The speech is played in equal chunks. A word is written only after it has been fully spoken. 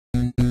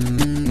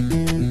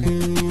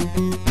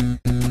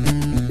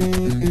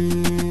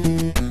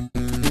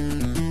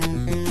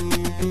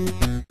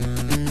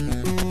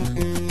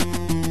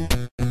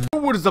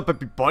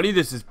everybody,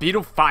 this is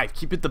Beetle 5,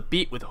 keep it the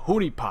beat with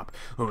Huniepop.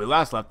 When we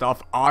last left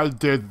off, I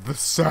did the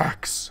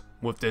sex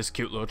with this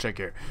cute little chick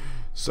here.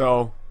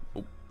 So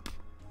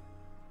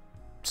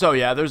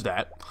yeah, there's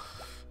that.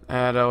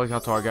 And we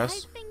got to our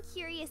guess. I've been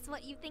curious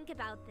what you think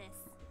about this.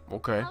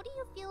 Okay. How do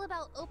you feel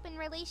about open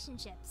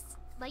relationships?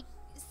 Like,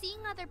 seeing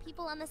other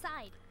people on the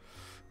side?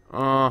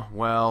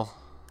 Well,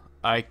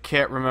 I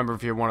can't remember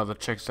if you're one of the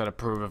chicks that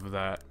approve of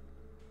that.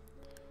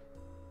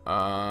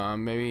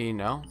 Maybe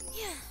no?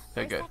 Yeah. For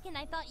a second,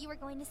 I thought you were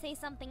going to say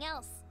something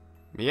else.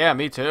 Yeah,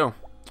 me too.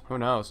 Who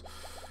knows?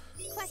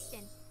 Question.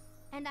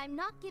 And I'm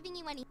not giving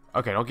you any...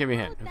 Okay, don't give me a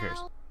hint. Who cares?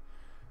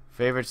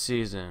 Favorite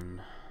season?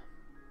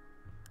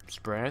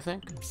 Spring, I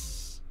think?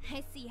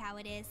 I see how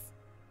it is.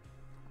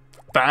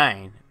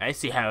 Fine. I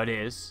see how it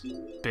is.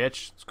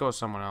 Bitch. Let's go with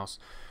someone else.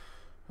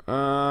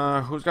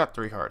 Who's got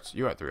 3 hearts?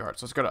 You had 3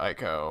 hearts. Let's go to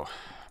Aiko.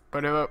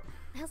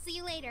 I'll see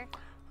you later.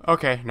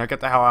 Okay, now get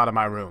the hell out of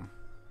my room.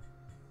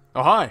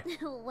 Oh, hi.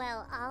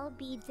 Well, I'll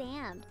be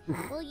damned.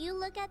 Will you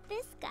look at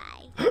this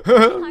guy?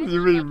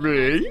 You mean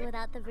me?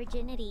 Without the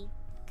virginity.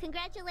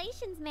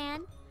 Congratulations,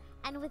 man.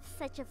 And with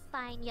such a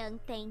fine young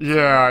thing.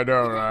 Yeah, I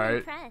know, right? I'm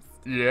impressed.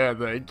 Yeah,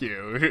 thank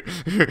you.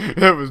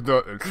 That was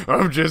nothing.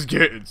 I'm just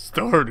getting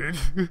started.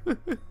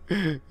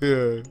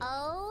 Yeah.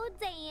 Oh,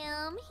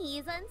 damn.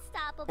 He's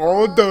unstoppable.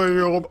 Oh,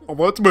 damn.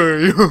 That's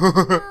me.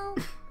 Well,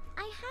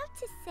 I have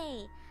to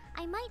say,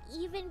 I might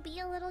even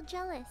be a little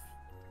jealous.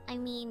 I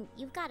mean,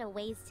 you've got a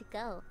ways to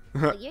go,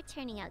 but you're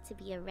turning out to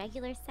be a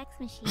regular sex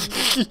machine.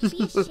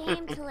 Be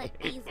ashamed to let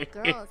these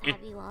girls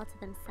have you all to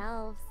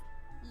themselves.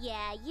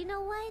 Yeah, you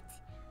know what?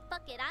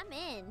 Fuck it, I'm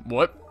in.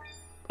 What?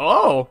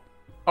 Oh,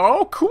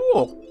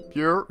 cool.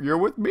 You're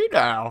with me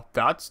now.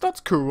 That's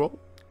cool.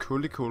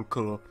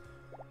 Cool.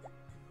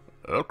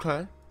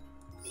 Okay.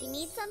 You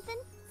need something?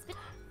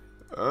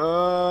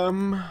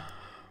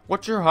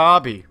 What's your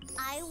hobby?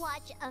 I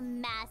watch a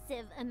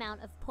massive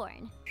amount of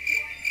porn.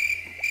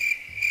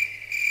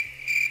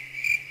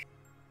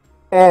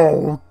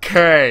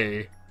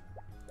 Okay.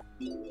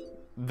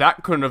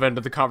 That couldn't have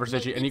ended the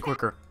conversation any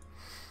quicker.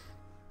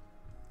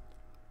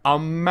 A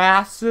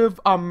massive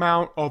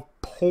amount of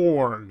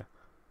porn.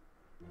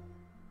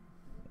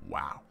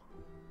 Wow.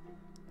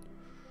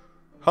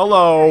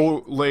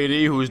 Hello,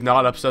 lady who's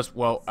not obsessed.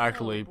 Well,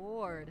 actually,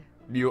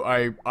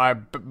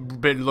 I've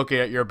been looking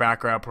at your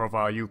background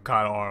profile. You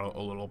kind of are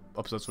a little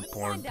obsessed with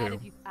porn too.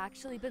 If you've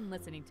actually been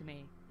listening to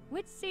me.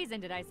 Which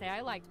season did I say I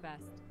liked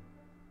best?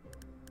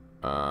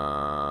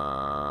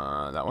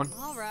 That one?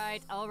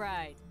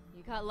 Alright.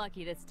 You got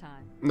lucky this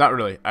time. Not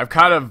really. I've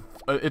kind of,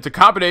 it's a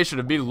combination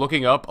of me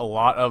looking up a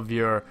lot of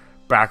your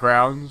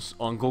backgrounds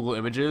on Google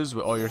Images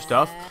with all your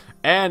stuff,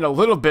 and a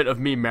little bit of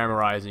me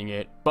memorizing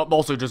it, but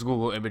mostly just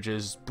Google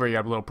Images, bringing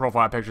up little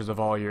profile pictures of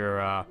all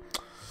your,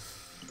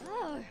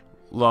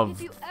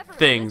 love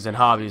things and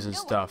hobbies and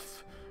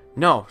stuff.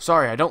 No,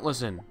 sorry, I don't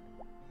listen.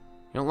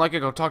 You don't like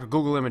it? Go talk to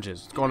Google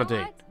Images. Let's go on a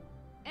date.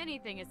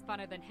 Anything is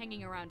funner than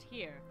hanging around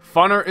here.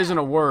 Funner isn't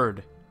a word.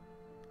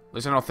 At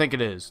least I don't think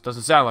it is.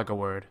 Doesn't sound like a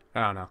word.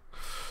 I don't know.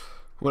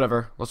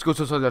 Whatever. Let's go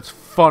to something that's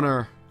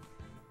funner.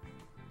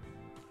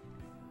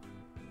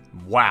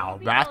 Wow,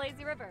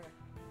 Lazy River.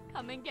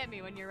 Come and get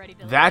me when you're ready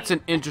to that's leave.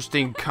 an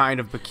interesting kind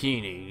of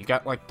bikini. You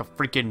got like the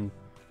freaking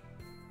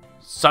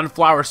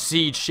sunflower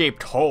seed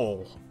shaped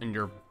hole in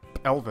your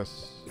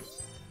pelvis.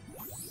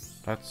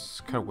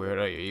 That's kind of weird.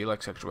 Oh, you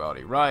like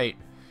sexuality, right?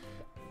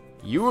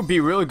 You would be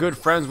really good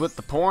friends with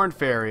the porn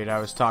fairy that I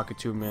was talking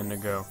to a minute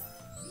ago.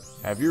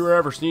 Have you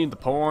ever seen the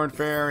porn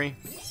fairy?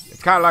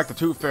 It's kind of like the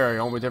tooth fairy,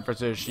 only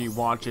difference is she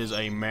watches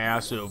a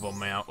massive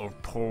amount of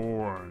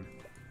porn.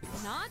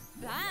 Not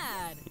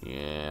bad.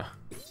 Yeah.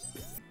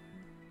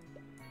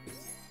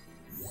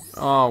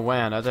 Oh,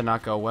 man, that did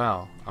not go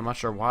well. I'm not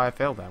sure why I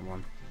failed that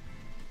one.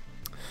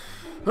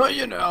 Well,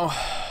 you know,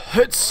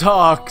 it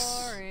sucks.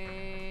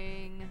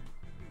 Boring.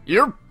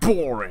 You're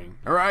boring,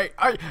 alright?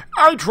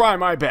 I try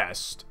my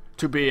best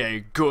to be a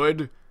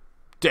good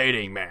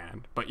dating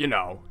man, but you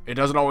know, it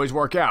doesn't always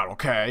work out,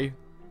 okay?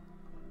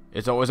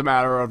 It's always a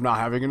matter of not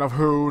having enough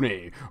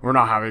hoonie, or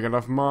not having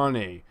enough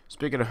money.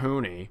 Speaking of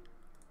hoonie,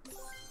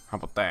 how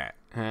about that,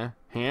 huh?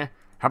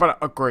 How about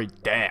I upgrade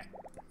that?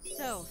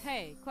 So,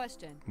 hey,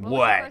 question. What?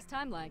 Was your first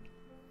time like?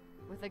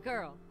 With a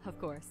girl, of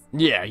course.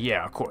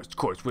 Yeah, of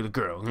course, with a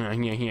girl.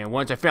 Yeah.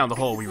 Once I found the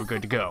hole, we were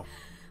good to go.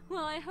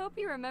 Well, I hope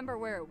you remember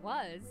where it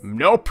was.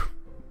 Nope.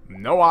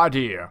 No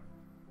idea.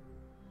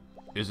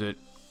 Is it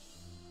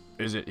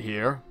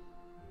here?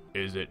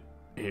 Is it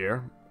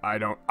here? I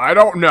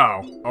don't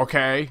know,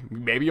 okay?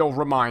 Maybe you'll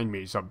remind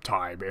me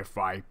sometime if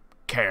I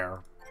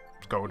care.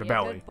 Let's go to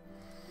belly.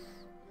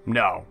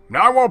 No,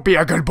 I won't be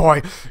a good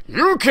boy.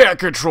 You can't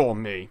control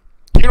me.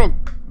 You don't...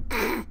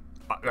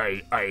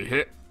 I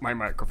hit my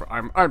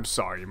microphone. I'm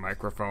sorry,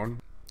 microphone.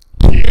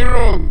 You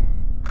don't...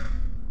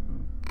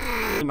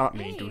 Not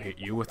mean to hit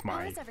you with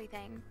my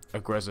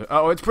aggressive...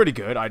 Oh, it's pretty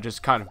good. I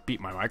just kind of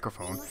beat my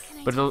microphone.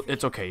 But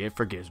it's okay. It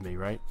forgives me,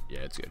 right? Yeah,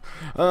 it's good.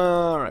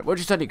 Alright, what'd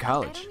you study in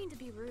college? I don't mean to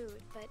be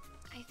rude, but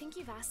I think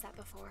you've asked that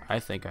before. I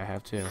think I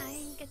have too. I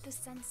get the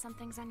sense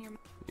something's on your mind.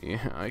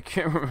 Yeah, I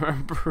can't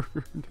remember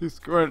this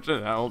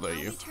question. How old are I'll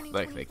you? be turning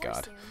Like, thank 24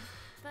 God. soon,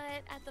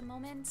 but at the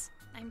moment,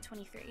 I'm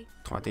 23.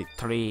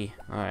 23.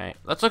 Alright.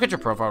 Let's look at your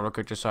profile real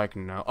quick just so I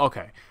can know.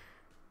 Okay.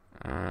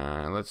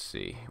 Let's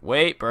see.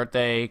 Weight,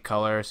 birthday,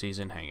 color,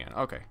 season, hang in.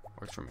 Okay.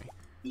 Works for me.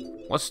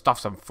 Let's stuff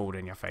some food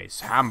in your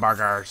face.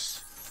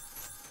 Hamburgers.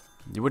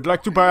 You would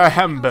like to buy a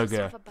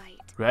hamburger, Have a bite.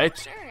 right?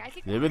 Sure, I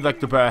could You would like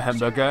to buy a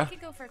hamburger, Sure, I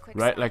could go for a quick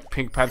right? stop. Like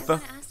Pink I Panther?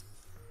 wanna ask,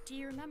 do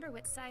you remember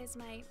what size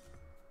my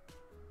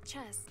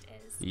chest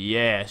is?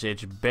 Yes,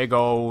 it's big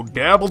old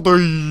double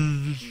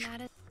D.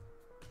 Not a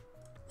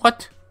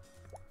What?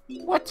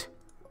 What?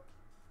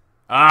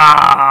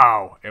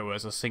 Oh, it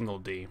was a single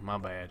D. My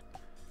bad.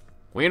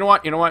 Well, you know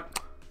what? You know what?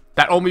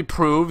 That only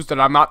proves that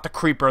I'm not the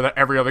creeper that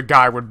every other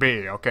guy would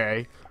be,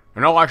 okay?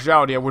 In all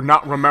actuality, I would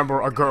not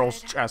remember a girl's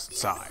chest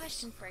I have a size.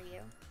 question for you.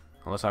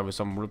 Unless I was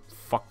some real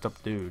fucked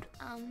up dude.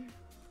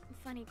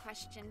 Funny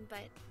question, but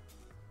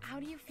how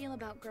do you feel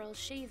about girls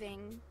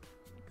shaving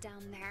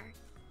down there?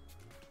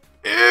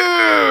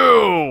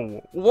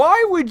 Ew!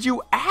 Why would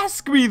you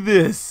ask me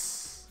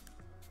this?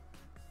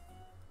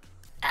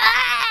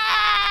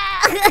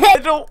 I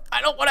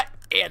don't want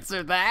to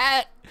answer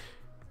that.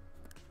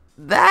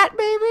 That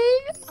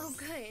maybe? Oh,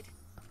 good.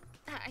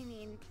 I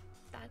mean,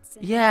 that's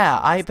an Yeah,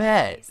 I interesting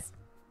bet. case.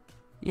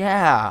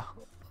 Yeah.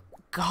 You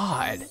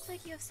God. look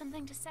like you have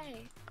something to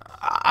say.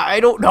 I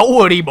don't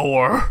know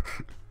anymore.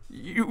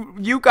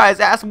 You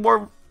guys ask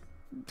more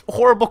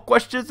horrible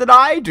questions than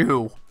I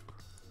do.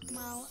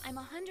 Well, I'm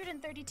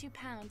 132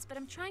 pounds, but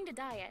I'm trying to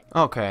diet.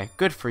 Okay,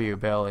 good for you,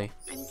 Bailey.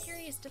 I'm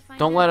curious to find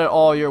Don't out let it what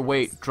all it your is.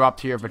 weight drop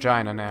to your Do you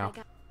vagina remember now. what I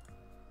got?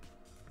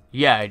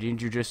 Yeah,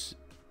 didn't you just...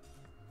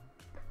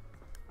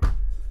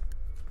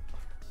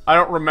 I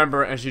don't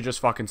remember, and she just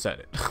fucking said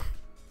it.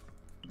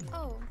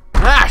 Oh.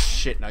 Ah, okay.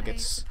 shit, I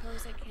nuggets.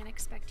 suppose I can't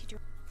expect you to.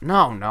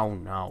 No, no,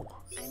 no.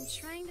 I'm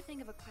trying to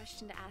think of a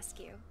question to ask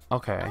you.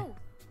 Okay. Oh,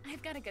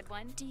 I've got a good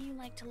one. Do you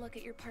like to look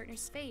at your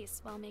partner's face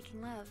while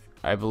making love?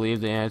 I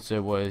believe the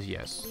answer was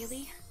yes.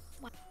 Really?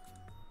 What?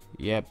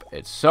 Yep,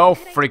 it's so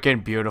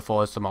freaking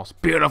beautiful. It's the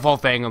most beautiful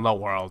thing in the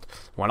world.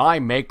 When I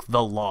make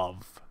the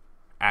love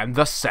and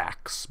the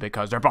sex,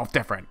 because they're both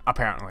different,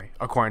 apparently,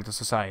 according to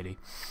society.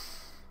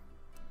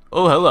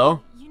 Oh,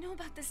 hello. You know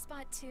about this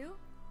spot too?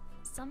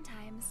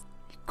 Sometimes.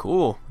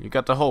 Cool. You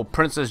got the whole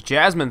Princess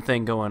Jasmine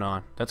thing going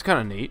on. That's kind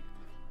of neat.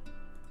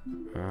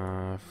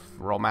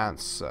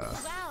 Romance.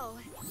 Wow.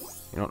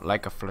 You don't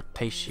like a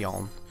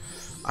flirtation.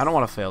 I don't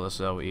want to fail this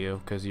though with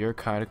you, because you're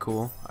kind of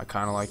cool. I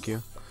kind of like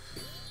you.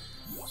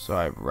 So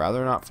I'd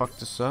rather not fuck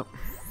this up.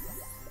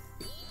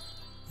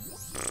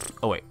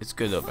 Oh wait, it's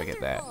good though if I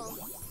get that.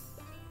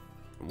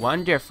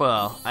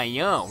 Wonderful. I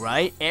know,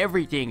 right?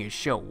 Everything is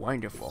so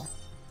wonderful.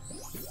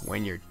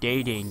 When you're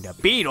dating the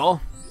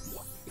beetle,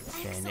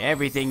 then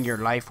everything in your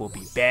life will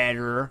be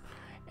better,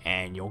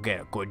 and you'll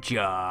get a good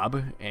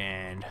job,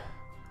 and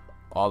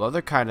all the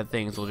other kind of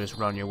things will just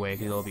run your way,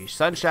 because it'll be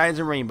sunshines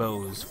and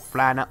rainbows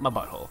flying up my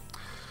butthole.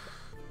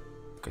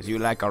 Because you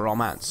like a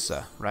romance,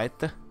 right?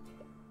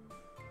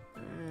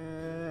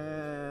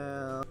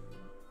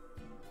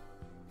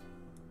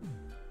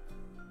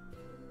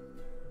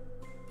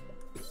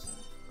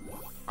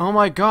 Oh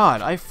my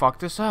god, I fucked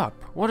this up.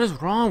 What is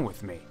wrong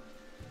with me?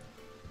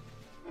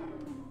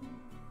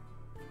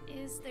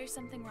 Is there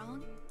something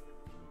wrong?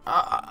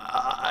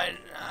 I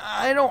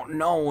don't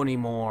know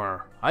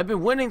anymore. I've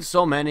been winning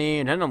so many,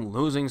 and then I'm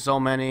losing so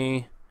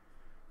many.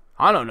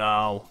 I don't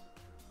know.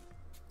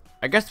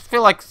 I guess I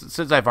feel like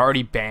since I've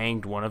already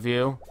banged one of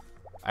you,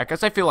 I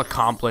guess I feel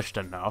accomplished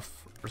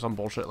enough, or some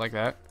bullshit like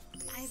that.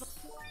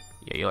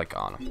 Yeah, you like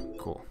Anna.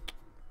 Cool.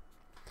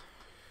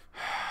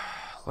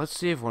 Let's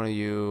see if one of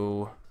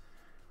you...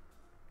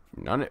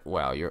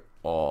 Wow, you're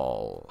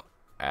all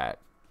at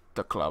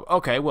the club.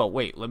 Okay, well,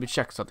 wait. Let me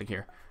check something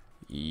here.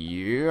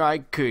 Yeah, I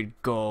could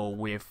go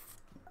with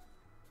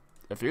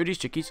a few of these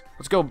chickies.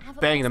 Let's go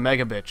bang the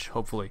mega bitch,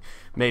 hopefully.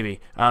 Maybe.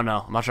 I don't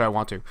know. I'm not sure I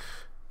want to.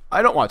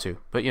 I don't want to,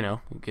 but, you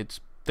know, it's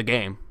the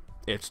game.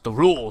 It's the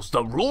rules.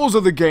 The rules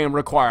of the game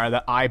require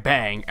that I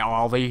bang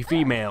all the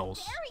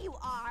females. There you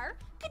are.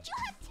 Could you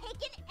have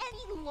taken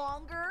any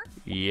longer?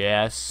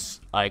 Yes,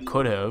 I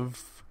could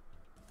have.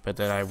 But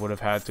then I would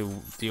have had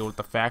to deal with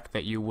the fact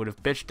that you would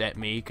have bitched at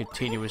me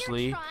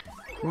continuously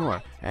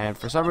more. And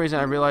for some reason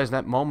I realized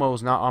that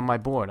Momo's not on my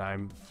board.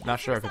 I'm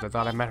not sure because I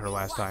thought I met her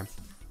last time.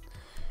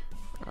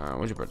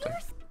 When's your birthday?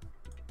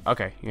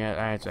 Okay, yeah,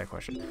 I answered that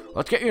question.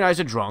 Let's get you nice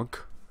and drunk.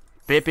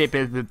 Bip, bip,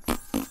 bip, bip.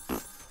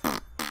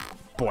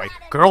 Boy,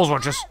 girls will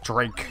just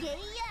drink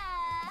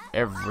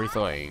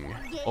everything.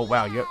 Oh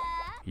wow,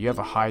 you have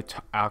a high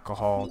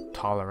alcohol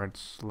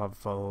tolerance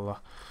level.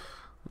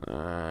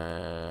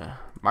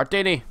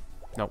 Martini.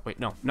 No, wait,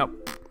 no.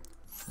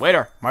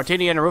 Waiter,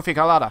 martini and a roofie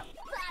colada.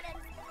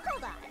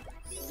 Hold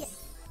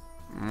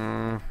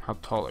on. How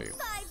tall are you? 5'2".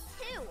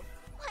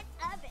 What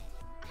of it?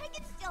 I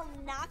can still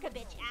knock a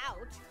bitch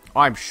out.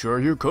 I'm sure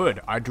you could.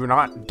 I do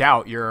not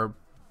doubt your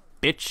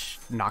bitch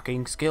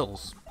knocking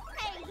skills.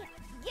 Hey,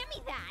 give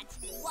me that.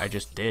 I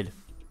just did.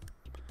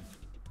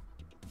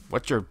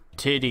 What's your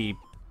titty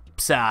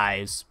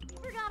size?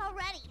 Forgot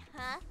already,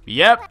 huh?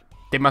 Yep.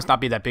 They must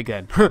not be that big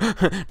then.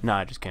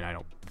 Nah, just kidding. I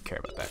don't care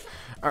about that.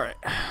 Alright,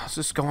 let's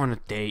just go on a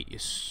date, you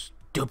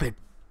stupid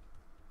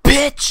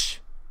bitch!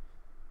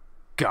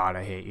 God,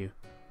 I hate you.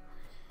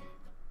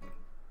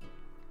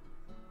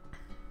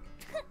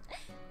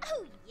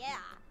 Oh yeah,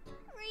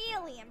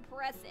 really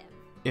impressive.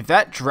 If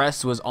that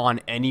dress was on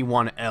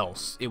anyone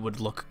else, it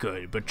would look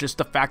good. But just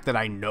the fact that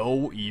I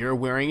know you're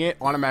wearing it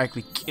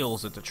automatically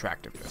kills its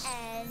attractiveness.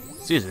 And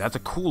Seriously, that's a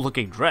cool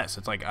looking dress.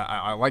 It's like,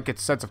 I like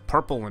its sense of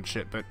purple and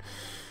shit, but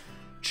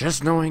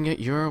just knowing it,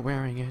 you're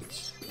wearing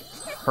it,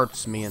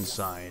 hurts me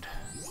inside.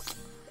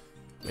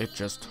 It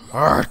just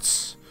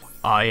hurts.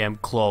 I am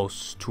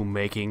close to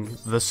making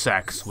the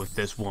sex with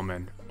this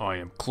woman. I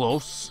am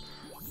close.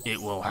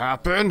 It will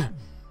happen.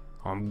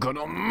 I'm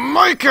gonna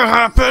make it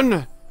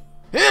happen.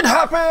 It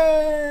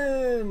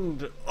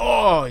happened!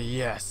 Oh,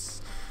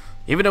 yes.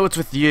 Even though it's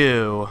with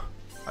you,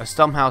 I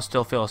somehow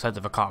still feel a sense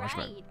of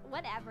accomplishment. right,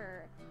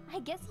 whatever. I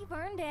guess you've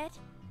earned it.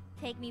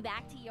 Take me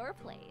back to your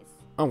place.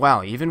 Oh,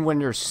 wow. Even when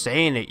you're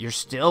saying it, you're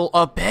still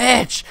a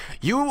bitch.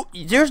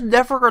 There's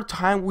never a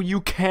time where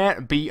you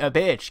can't be a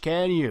bitch,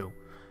 can you?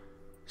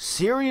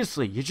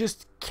 Seriously, you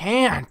just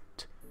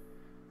can't.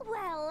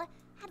 Well,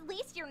 at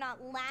least you're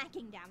not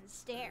lacking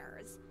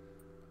downstairs.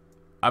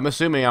 I'm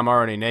assuming I'm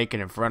already naked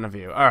in front of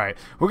you. Alright,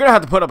 we're gonna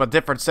have to put up a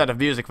different set of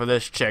music for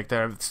this chick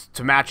to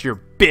match your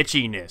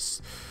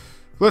bitchiness.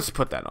 Let's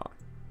put that on.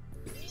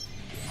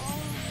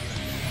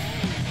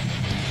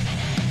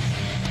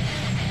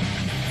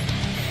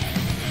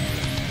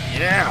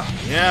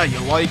 Yeah, you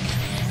like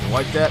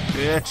that,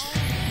 bitch?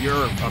 You're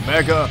a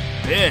mega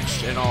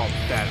bitch and all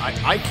that.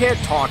 I can't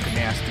talk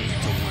nasty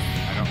to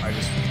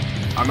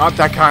women. I'm not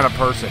that kind of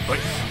person,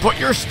 but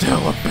you're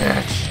still a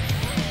bitch.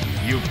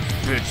 You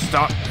bitch,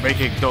 stop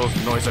making those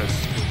noises.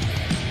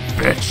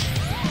 Bitch,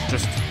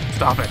 just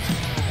stop it.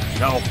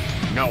 No,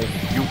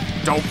 you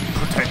don't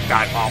put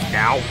that off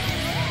now.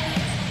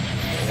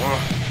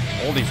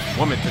 All these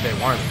women today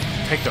want to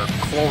take their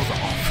clothes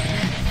off.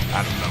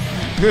 I don't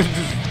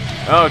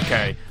know.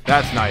 Okay,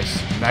 that's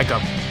nice. Mega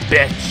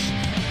bitch.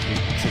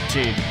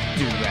 You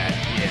do that,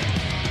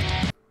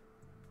 yeah.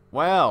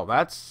 Well,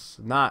 that's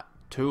not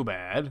too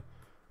bad.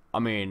 I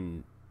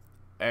mean,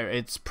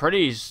 it's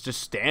pretty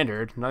just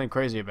standard. Nothing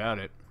crazy about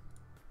it.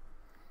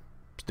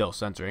 Still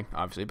censoring,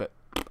 obviously, but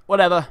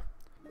whatever.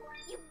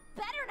 You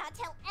better not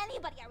tell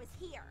anybody I was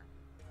here.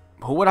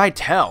 Who would I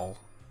tell?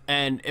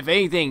 And if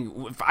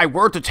anything, if I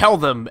were to tell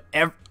them,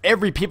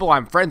 every people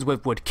I'm friends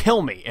with would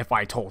kill me if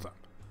I told them.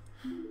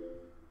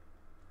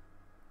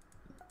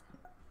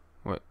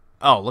 What?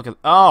 Oh, look at...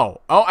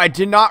 Oh, I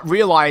did not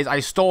realize I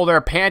stole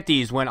their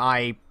panties when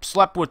I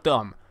slept with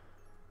them.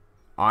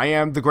 I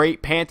am the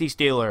great panty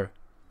stealer.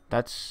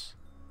 That's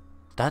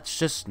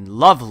just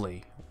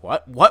lovely.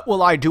 What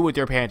will I do with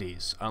your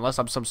panties? Unless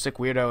I'm some sick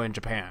weirdo in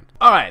Japan.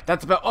 Alright,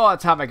 that's about all the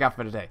time I got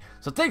for today.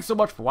 So thanks so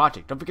much for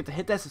watching. Don't forget to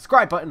hit that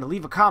subscribe button to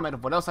leave a comment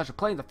of what else I should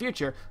play in the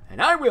future.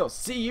 And I will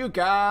see you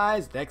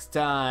guys next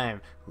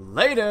time.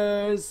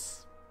 Laters!